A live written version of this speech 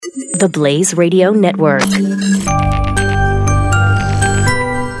The Blaze Radio Network.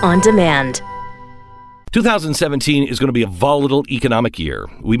 On demand. 2017 is going to be a volatile economic year.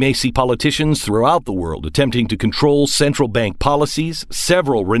 We may see politicians throughout the world attempting to control central bank policies.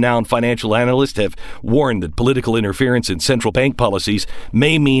 Several renowned financial analysts have warned that political interference in central bank policies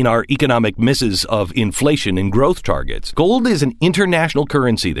may mean our economic misses of inflation and growth targets. Gold is an international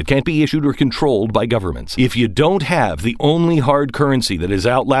currency that can't be issued or controlled by governments. If you don't have the only hard currency that has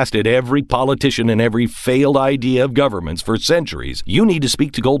outlasted every politician and every failed idea of governments for centuries, you need to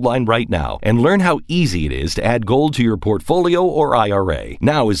speak to Goldline right now and learn how easy it is to add gold to your portfolio or IRA.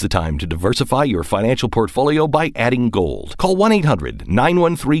 Now is the time to diversify your financial portfolio by adding gold. Call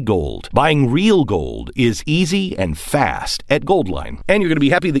 1-800-913-GOLD. Buying real gold is easy and fast at Goldline. And you're going to be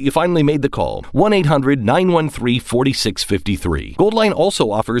happy that you finally made the call. 1-800-913-4653. Goldline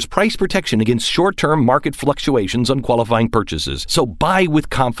also offers price protection against short-term market fluctuations on qualifying purchases. So buy with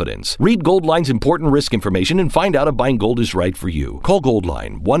confidence. Read Goldline's important risk information and find out if buying gold is right for you. Call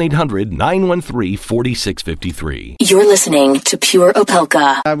Goldline 1-800-913-4653. You're listening to Pure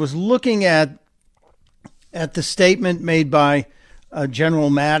Opelka. I was looking at the statement made by General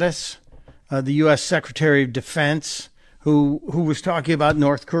Mattis, the U.S. Secretary of Defense, who was talking about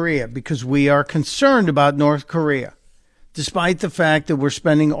North Korea, because we are concerned about North Korea, despite the fact that we're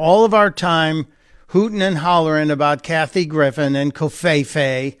spending all of our time hooting and hollering about Kathy Griffin and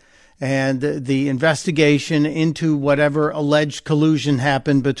Covfefe and the investigation into whatever alleged collusion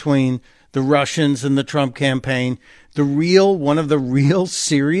happened between the Russians and the Trump campaign. One of the real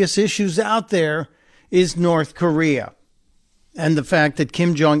serious issues out there is North Korea and the fact that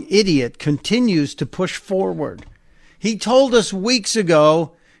Kim Jong idiot continues to push forward. He told us weeks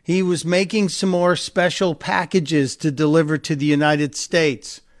ago he was making some more special packages to deliver to the United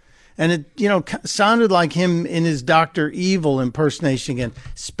States. And it, sounded like him in his Dr. Evil impersonation again.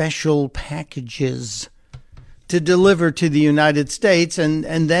 Special packages to deliver to the United States. And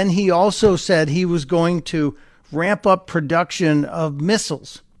then he also said he was going to ramp up production of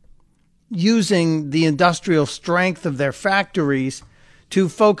missiles using the industrial strength of their factories to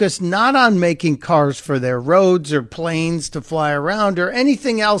focus not on making cars for their roads or planes to fly around or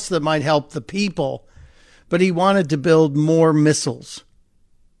anything else that might help the people, but he wanted to build more missiles.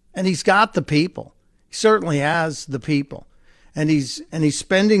 And he's got the people. He certainly has the people. And he's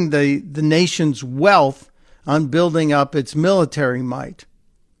spending the nation's wealth on building up its military might.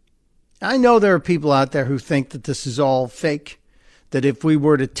 I know there are people out there who think that this is all fake, that if we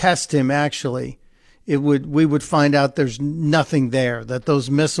were to test him, actually, we would find out there's nothing there, that those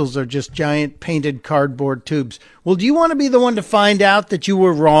missiles are just giant painted cardboard tubes. Well, do you want to be the one to find out that you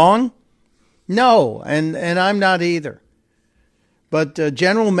were wrong? No, and I'm not either. But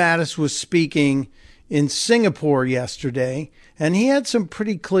General Mattis was speaking in Singapore yesterday, and he had some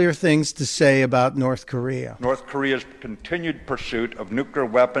pretty clear things to say about North Korea. North Korea's continued pursuit of nuclear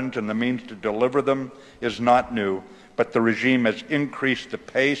weapons and the means to deliver them is not new, but the regime has increased the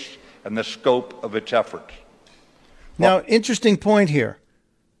pace and the scope of its efforts. Now, interesting point here.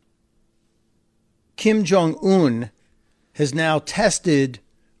 Kim Jong-un has now tested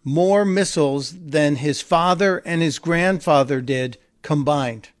more missiles than his father and his grandfather did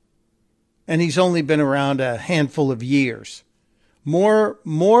combined. And he's only been around a handful of years. More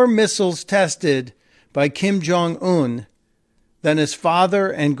missiles tested by Kim Jong-un than his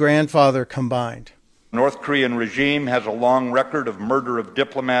father and grandfather combined. The North Korean regime has a long record of murder of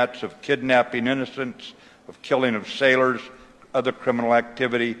diplomats, of kidnapping innocents, of killing of sailors, other criminal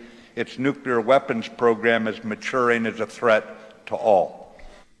activity. Its nuclear weapons program is maturing as a threat to all.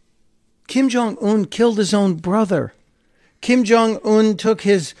 Kim Jong-un killed his own brother. Kim Jong-un took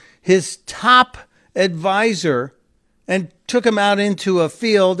his top advisor and took him out into a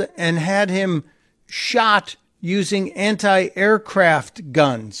field and had him shot using anti-aircraft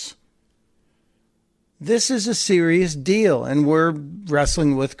guns. This is a serious deal, and we're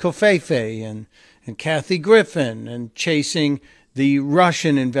wrestling with Covfefe and Kathy Griffin and chasing the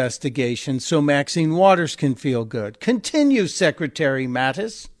Russian investigation so Maxine Waters can feel good. Continue, Secretary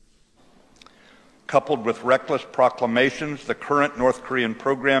Mattis. Coupled with reckless proclamations, the current North Korean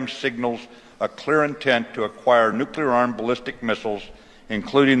program signals a clear intent to acquire nuclear-armed ballistic missiles,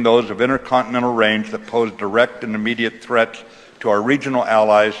 including those of intercontinental range that pose direct and immediate threats to our regional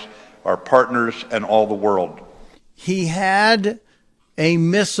allies, our partners, and all the world. He had a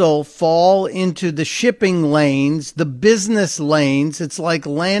missile fall into the shipping lanes, the business lanes. It's like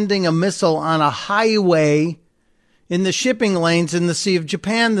landing a missile on a highway in the shipping lanes in the Sea of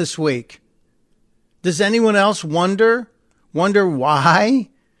Japan this week. Does anyone else wonder why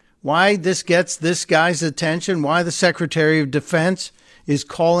this gets this guy's attention, why the Secretary of Defense is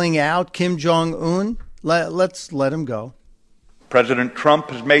calling out Kim Jong-un. Let's let him go. President Trump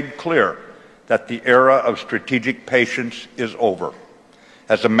has made clear that the era of strategic patience is over.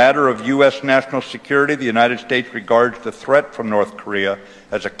 As a matter of U.S. national security, the United States regards the threat from North Korea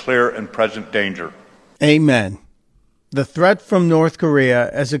as a clear and present danger. Amen. The threat from North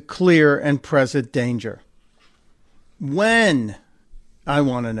Korea as a clear and present danger. When, I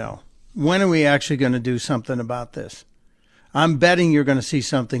want to know, when are we actually going to do something about this? I'm betting you're going to see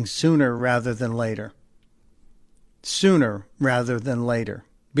something sooner rather than later. Sooner rather than later.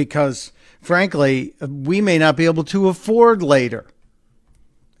 Because, frankly, we may not be able to afford later.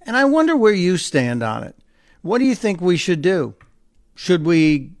 And I wonder where you stand on it. What do you think we should do? Should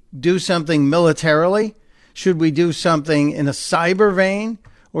we do something militarily? Should we do something in a cyber vein?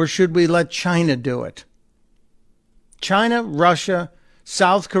 Or should we let China do it? China, Russia,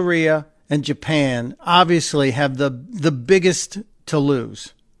 South Korea, and Japan obviously have the biggest to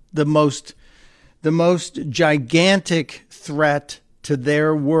lose. The most gigantic threat to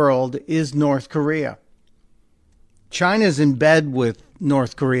their world is North Korea. China's in bed with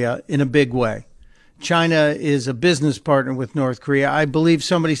North Korea in a big way. China is a business partner with North Korea. I believe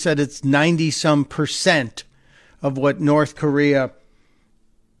somebody said it's 90% of what North Korea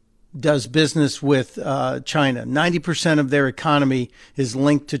does business with China. 90% of their economy is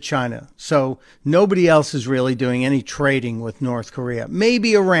linked to China. So nobody else is really doing any trading with North Korea.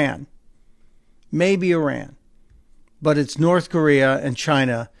 Maybe Iran. But it's North Korea and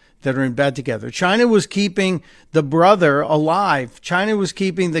China that are in bed together. China was keeping the brother alive. China was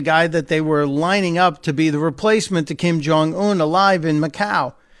keeping the guy that they were lining up to be the replacement to Kim Jong-un alive in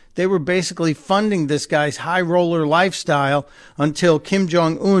Macau. They were basically funding this guy's high roller lifestyle until Kim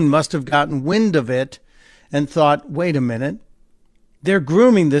Jong-un must have gotten wind of it and thought, wait a minute, they're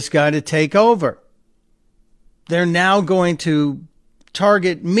grooming this guy to take over. They're now going to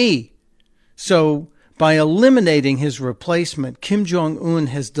target me. So by eliminating his replacement, Kim Jong-un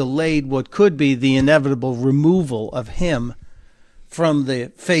has delayed what could be the inevitable removal of him from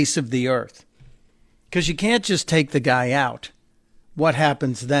the face of the earth. Because you can't just take the guy out. What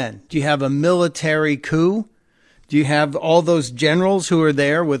happens then? Do you have a military coup? Do you have all those generals who are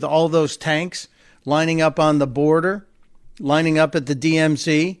there with all those tanks lining up on the border, lining up at the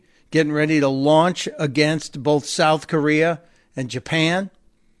DMZ, getting ready to launch against both South Korea and Japan?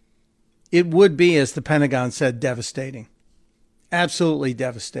 It would be, as the Pentagon said, devastating. Absolutely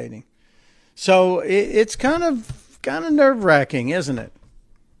devastating. So it's kind of nerve-wracking, isn't it?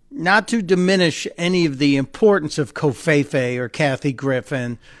 Not to diminish any of the importance of Kofefe or Kathy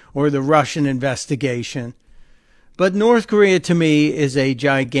Griffin or the Russian investigation. But North Korea, to me, is a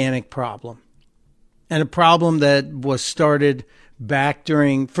gigantic problem. And a problem that was started back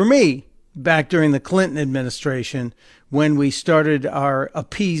during the Clinton administration, when we started our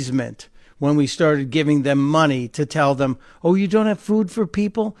appeasement, when we started giving them money to tell them, oh, you don't have food for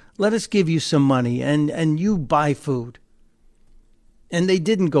people? Let us give you some money and you buy food. And they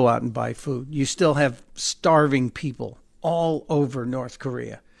didn't go out and buy food. You still have starving people all over North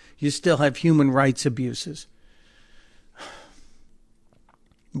Korea. You still have human rights abuses.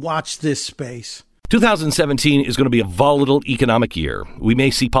 Watch this space. 2017 is going to be a volatile economic year. We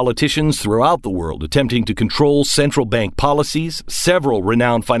may see politicians throughout the world attempting to control central bank policies. Several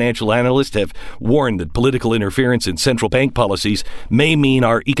renowned financial analysts have warned that political interference in central bank policies may mean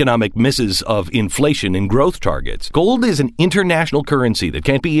our economic misses of inflation and growth targets. Gold is an international currency that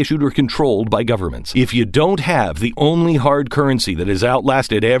can't be issued or controlled by governments. If you don't have the only hard currency that has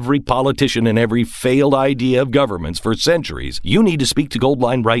outlasted every politician and every failed idea of governments for centuries, you need to speak to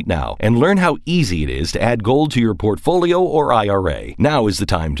Goldline right now and learn how easy it is to add gold to your portfolio or IRA. Now is the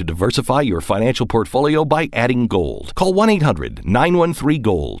time to diversify your financial portfolio by adding gold. Call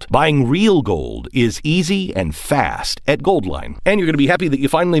 1-800-913-GOLD. Buying real gold is easy and fast at Goldline. And you're going to be happy that you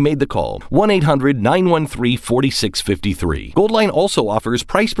finally made the call. 1-800-913-4653. Goldline also offers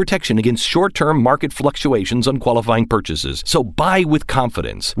price protection against short-term market fluctuations on qualifying purchases. So buy with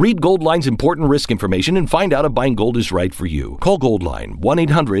confidence. Read Goldline's important risk information and find out if buying gold is right for you. Call Goldline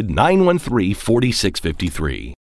 1-800-913-4653.